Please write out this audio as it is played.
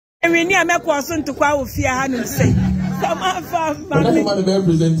We need a make person to go with fear and say, come on, I'm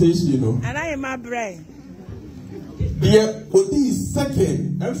representation, you know. And I am my brain. Yeah, but this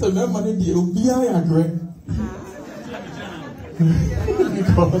second, I'm saying, man, the OBI agree.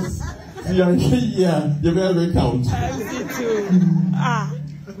 Because you are here, you very count.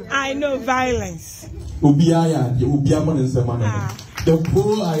 I know violence. OBI, the OBI man is a man. The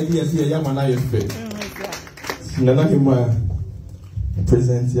whole idea is here, Yamana is fair. Nana him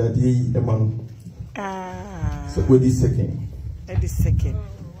present here, the among. So, with this second. At the second.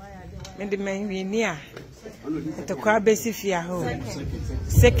 And the man we near. The crowd basic fear home.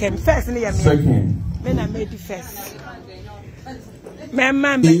 Second, first, second. Then I made the first.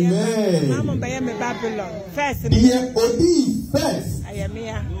 Mama, Mama, Babylon. First, yeah, Odi first. I am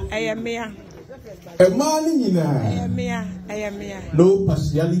here. I am here. A man in I am here. No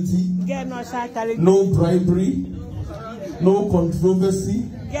partiality. No bribery. No controversy.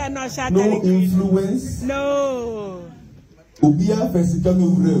 No influence. No. Obia Fesicame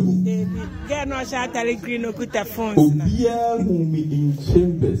Uremu. Get no shattering green or put a phone. Obia Mumi in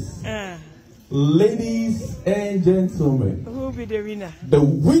chambers. Ladies and gentlemen. Who will be the winner? The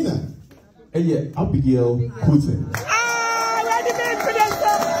winner. Yeah, Abigail Kutin.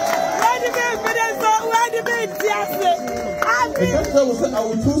 I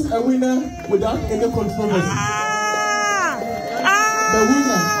will choose a winner without any controversy. The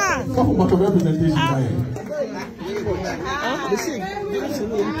winner. Come on, representation.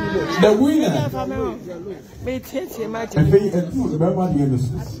 The winner.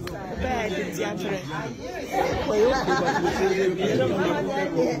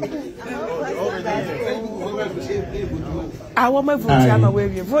 I want my vote.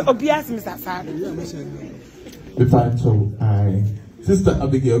 Obias, Mr. Father. The title, Sister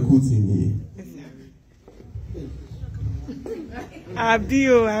Abigail Kuti. Abi.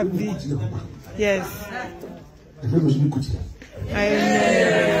 Yes. I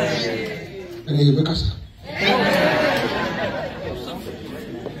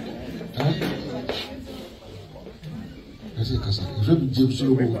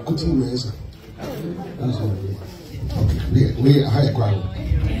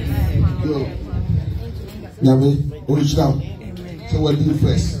So what do you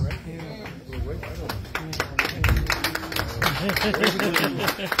first?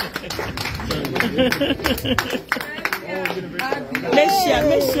 Let's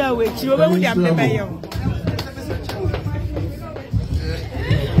share with you. I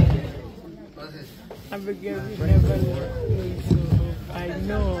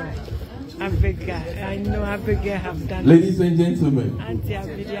know Abigail have done. Ladies and gentlemen,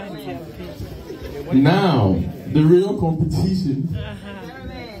 now the real competition.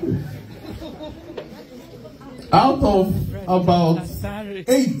 Out of about 8,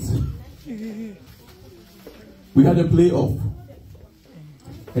 we had a playoff,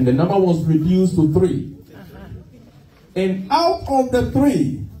 and the number was reduced to 3. And out of the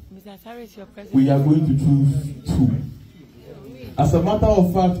 3, we are going to choose 2. As a matter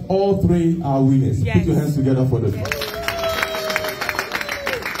of fact, all 3 are winners. Yes. Put your hands together for them.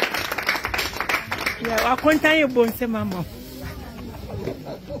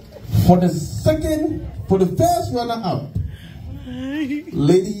 For the first runner-up,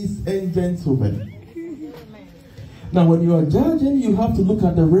 ladies and gentlemen. Now, when you are judging, you have to look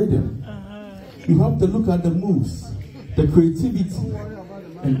at the rhythm. You have to look at the moves, the creativity,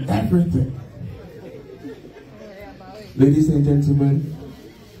 and everything. Ladies and gentlemen,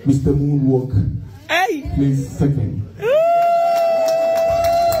 Mr. Moonwalk, please second.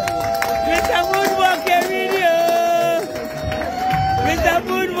 Mr. Moonwalk, a video. Mr.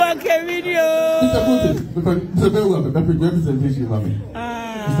 Moonwalk, a video. Mr. Putin, Mr. Berwa, representation, mommy.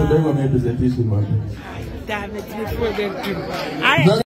 Mr. Berwa, representation, mommy. Damn it, before they do.